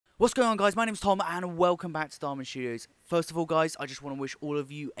What's going on, guys? My name's Tom and welcome back to Darkmoonstudios. First of all, guys, I just want to wish all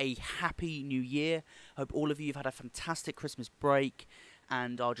of you a happy new year. Hope all of you have had a fantastic Christmas break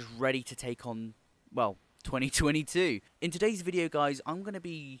and are just ready to take on, well, 2022. In today's video, guys, I'm going to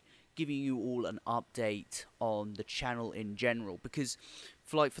be giving you all an update on the channel in general, because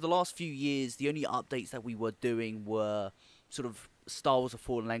for the last few years, the only updates that we were doing were sort of Star Wars: A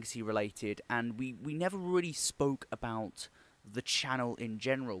Fallen Legacy related, and we never really spoke about the channel in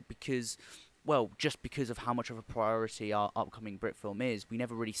general because, well, just because of how much of a priority our upcoming brickfilm is. We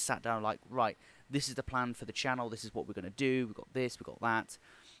never really sat down like, right, this is the plan for the channel, this is what we're going to do, we've got this, we've got that.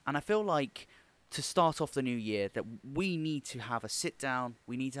 And I feel like to start off the new year that we need to have a sit down,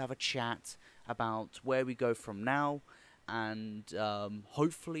 we need to have a chat about where we go from now, and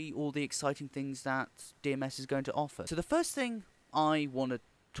hopefully all the exciting things that DMS is going to offer. So the first thing I want to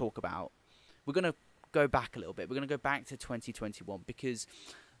talk about, we're going to go back a little bit. We're going to go back to 2021 because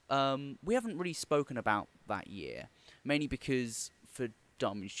we haven't really spoken about that year, mainly because for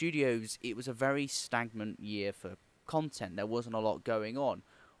Darkmoonstudios it was a very stagnant year for content. There wasn't a lot going on.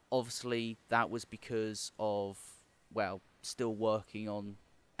 Obviously that was because of, well, still working on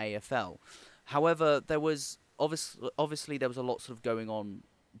AFL. However, there was obviously there was a lot sort of going on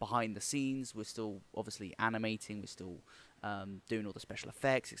behind the scenes. We're still obviously animating, we're still doing all the special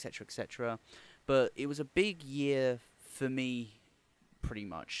effects, etc, etc. But it was a big year for me, pretty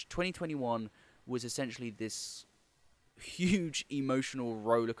much. 2021 was essentially this huge emotional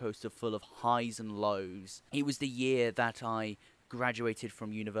roller coaster full of highs and lows. It was the year that I graduated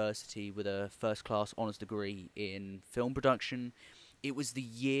from university with a first-class honours degree in film production. It was the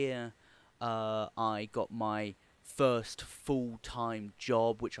year I got my first full-time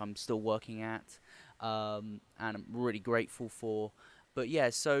job, which I'm still working at, and I'm really grateful for. But yeah,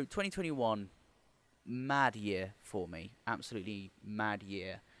 so 2021, mad year for me, absolutely mad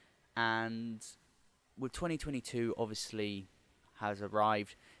year. And with 2022 obviously has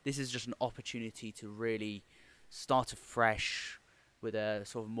arrived, this is just an opportunity to really start afresh with a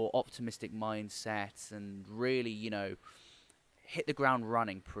sort of more optimistic mindset and really, you know, hit the ground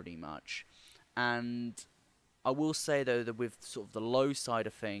running pretty much. And I will say though that with sort of the low side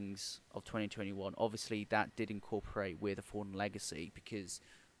of things of 2021, obviously that did incorporate with A Fallen Legacy, because,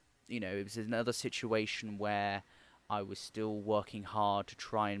 you know, it was another situation where I was still working hard to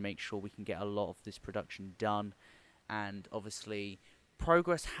try and make sure we can get a lot of this production done. And obviously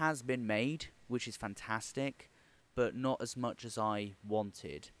progress has been made, which is fantastic, but not as much as I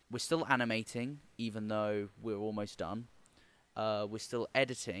wanted. We're still animating, even though we're almost done. We're still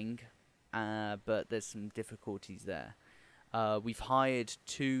editing, but there's some difficulties there. We've hired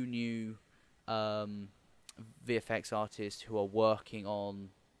 2 new VFX artists who are working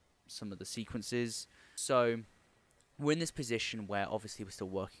on some of the sequences. So we're in this position where obviously we're still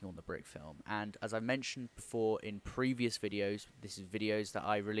working on the brick film, and as I mentioned before in previous videos, this is videos that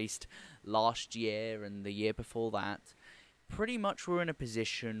I released last year and the year before that, pretty much we're in a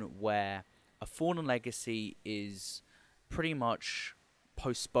position where A Fallen Legacy is pretty much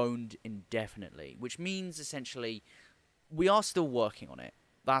postponed indefinitely, which means essentially we are still working on it.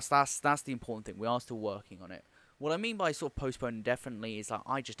 That's the important thing. We are still working on it. What I mean by sort of postponed indefinitely is like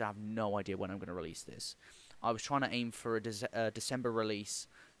I just have no idea when I'm going to release this. I was trying to aim for a December release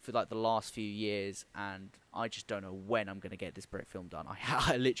for like the last few years, and I just don't know when I'm going to get this brick film done.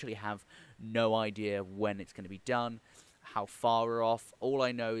 I literally have no idea when it's going to be done, how far we're off. All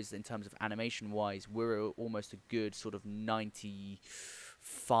I know is in terms of animation wise, we're almost a good sort of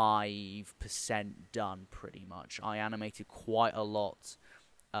 95% done pretty much. I animated quite a lot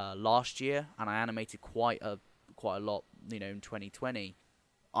last year, and I animated quite a lot, you know, in 2020.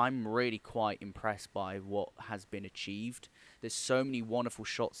 I'm really quite impressed by what has been achieved. There's so many wonderful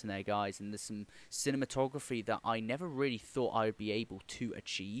shots in there, guys, and there's some cinematography that I never really thought I would be able to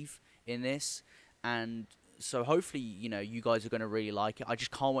achieve in this. And so hopefully, you know, you guys are going to really like it. I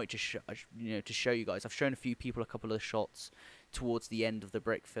just can't wait to show you guys. I've shown a few people a couple of the shots towards the end of the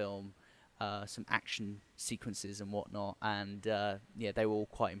brick film, some action sequences and whatnot, and yeah, they were all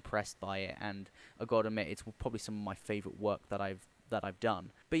quite impressed by it. And I gotta admit, it's probably some of my favourite work that I've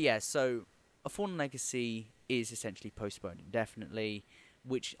done. But yeah, so A Fallen Legacy is essentially postponed indefinitely,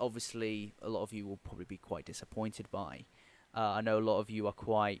 which obviously a lot of you will probably be quite disappointed by. I know a lot of you are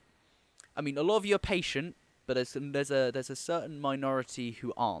quite, I mean, a lot of you are patient, but there's a certain minority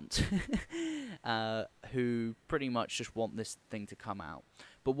who aren't, who pretty much just want this thing to come out.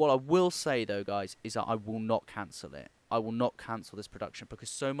 But what I will say though, guys, is that I will not cancel it. I will not cancel this production because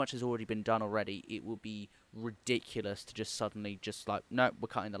so much has already been done already. It will be ridiculous to just suddenly just like, no, we're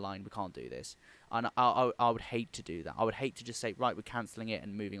cutting the line, we can't do this. And I would hate to do that. I would hate to just say, right, we're cancelling it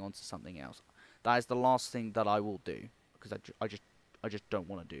and moving on to something else. That is the last thing that I will do, because I just don't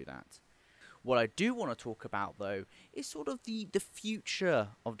want to do that. What I do want to talk about, though, is sort of the future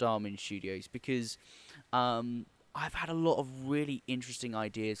of Darkmoonstudios, because I've had a lot of really interesting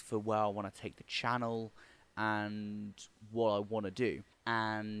ideas for where I want to take the channel and what I want to do.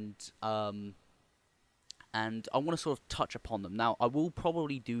 And I want to sort of touch upon them. Now, I will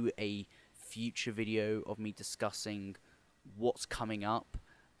probably do a future video of me discussing what's coming up,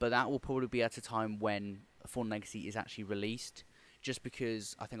 but that will probably be at a time when Fallen Legacy is actually released. Just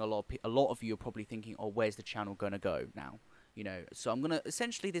because I think a lot of you are probably thinking, oh, where's the channel gonna go now? You know, so I'm gonna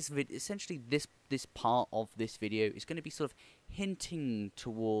essentially this part of this video is gonna be sort of hinting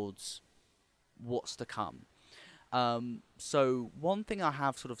towards what's to come. So one thing I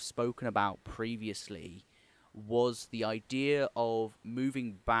have sort of spoken about previously was the idea of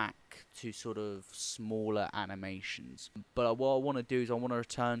moving back to sort of smaller animations. But what I want to do is I want to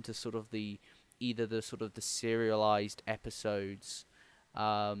return to sort of either the sort of the serialized episodes,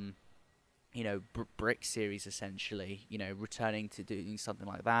 you know, brick series essentially, you know, returning to doing something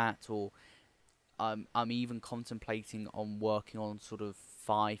like that, or I'm even contemplating on working on sort of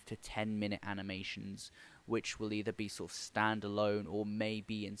 5 to 10 minute animations, which will either be sort of standalone or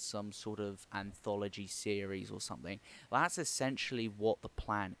maybe in some sort of anthology series or something. That's essentially what the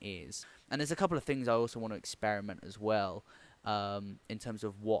plan is. And there's a couple of things I also want to experiment as well, in terms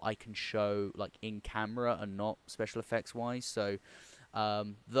of what I can show like in camera and not special effects wise. So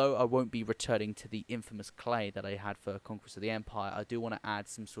though I won't be returning to the infamous clay that I had for Conquest of the Empire, I do want to add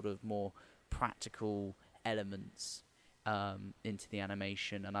some sort of more practical elements into the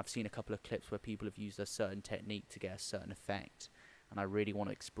animation, and I've seen a couple of clips where people have used a certain technique to get a certain effect, and I really want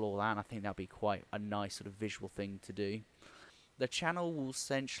to explore that, and I think that'll be quite a nice sort of visual thing to do. The channel will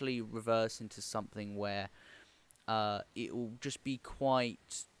essentially reverse into something where it will just be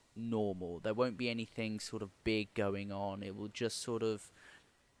quite normal. There won't be anything sort of big going on. It will just sort of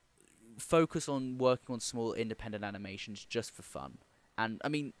focus on working on small independent animations just for fun. And I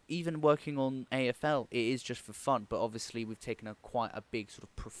mean, even working on AFL, it is just for fun, but obviously we've taken quite a big sort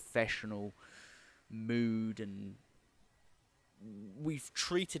of professional mood, and we've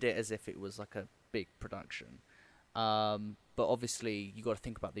treated it as if it was like a big production. But obviously you got to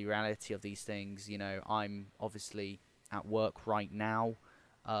think about the reality of these things. You know, I'm obviously at work right now.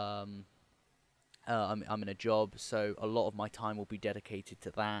 I'm in a job, so a lot of my time will be dedicated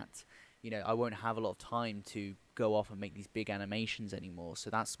to that. You know, I won't have a lot of time to go off and make these big animations anymore. So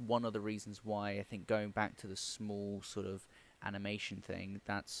that's one of the reasons why I think going back to the small sort of animation thing,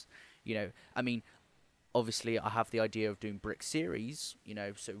 that's, you know, I mean, obviously I have the idea of doing brick series, you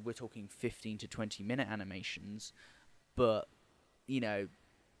know, so we're talking 15 to 20 minute animations, but, you know,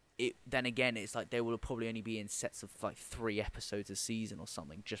 then again, it's like they will probably only be in sets of like 3 episodes a season or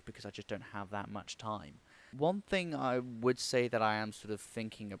something, just because I just don't have that much time. One thing I would say that I am sort of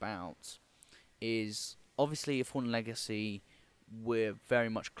thinking about is, obviously, if Fallen Legacy, we're very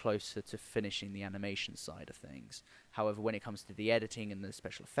much closer to finishing the animation side of things. However, when it comes to the editing and the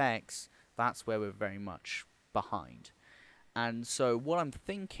special effects, that's where we're very much behind. And so what I'm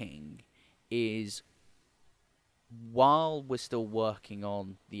thinking is, while we're still working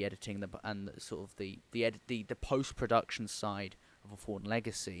on the editing and sort of the post-production side of a Fallen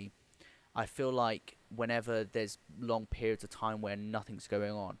Legacy, I feel like whenever there's long periods of time where nothing's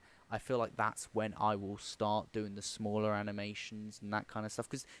going on, I feel like that's when I will start doing the smaller animations and that kind of stuff.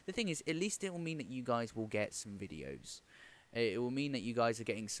 Because the thing is, at least it will mean that you guys will get some videos. It will mean that you guys are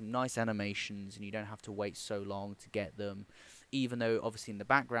getting some nice animations and you don't have to wait so long to get them. Even though, obviously, in the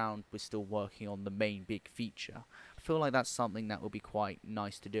background, we're still working on the main big feature. I feel like that's something that will be quite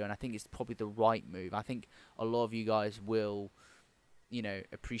nice to do. And I think it's probably the right move. I think a lot of you guys will, you know,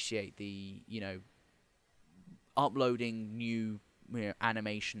 appreciate the, you know, uploading new, you know,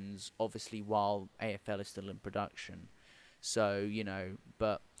 animations, obviously, while AFL is still in production. So, you know,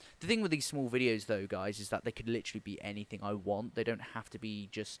 but the thing with these small videos, though, guys, is that they could literally be anything I want. They don't have to be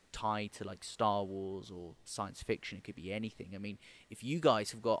just tied to, like, Star Wars or science fiction. It could be anything. I mean, if you guys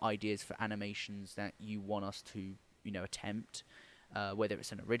have got ideas for animations that you want us to, you know, attempt, whether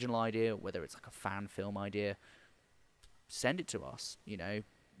it's an original idea or whether it's, like, a fan film idea, send it to us, you know.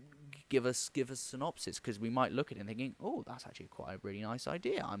 Give us synopsis, because we might look at it and thinking, oh, that's actually quite a really nice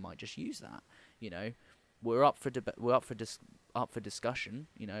idea. I might just use that, you know. We're up for discussion,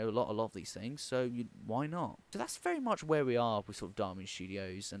 you know, a lot of these things. So why not? So that's very much where we are with sort of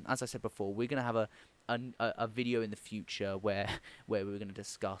Darkmoonstudios. And as I said before, we're gonna have a video in the future where we're gonna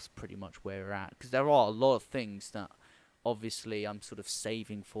discuss pretty much where we're at, because there are a lot of things that obviously I'm sort of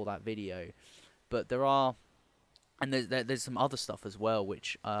saving for that video. But there are, and there's some other stuff as well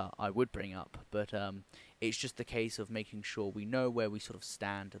which I would bring up, but it's just the case of making sure we know where we sort of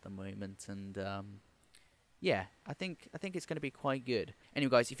stand at the moment, and yeah, I think it's going to be quite good. Anyway,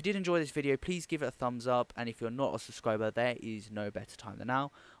 guys, if you did enjoy this video, please give it a thumbs up, and if you're not a subscriber, there is no better time than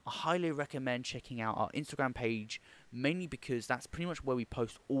now. I highly recommend checking out our Instagram page, mainly because that's pretty much where we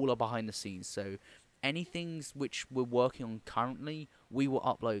post all our behind the scenes. So anything which we're working on currently, we will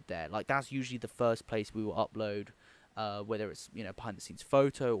upload there. Like, that's usually the first place we will upload, whether it's, you know, behind the scenes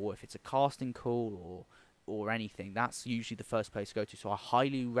photo, or if it's a casting call, or anything. That's usually the first place to go to. So I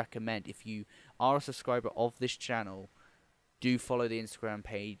highly recommend, if you are a subscriber of this channel, do follow the Instagram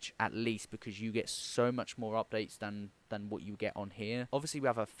page at least, because you get so much more updates than what you get on here. Obviously, we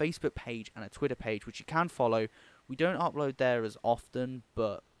have a Facebook page and a Twitter page, which you can follow. We don't upload there as often,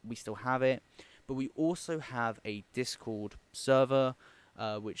 but we still have it. But we also have a Discord server,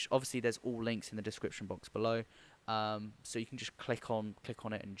 which obviously there's all links in the description box below. So you can just click on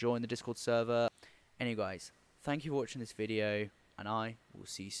it and join the Discord server. Anyway, guys, thank you for watching this video, and I will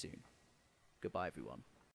see you soon. Goodbye, everyone.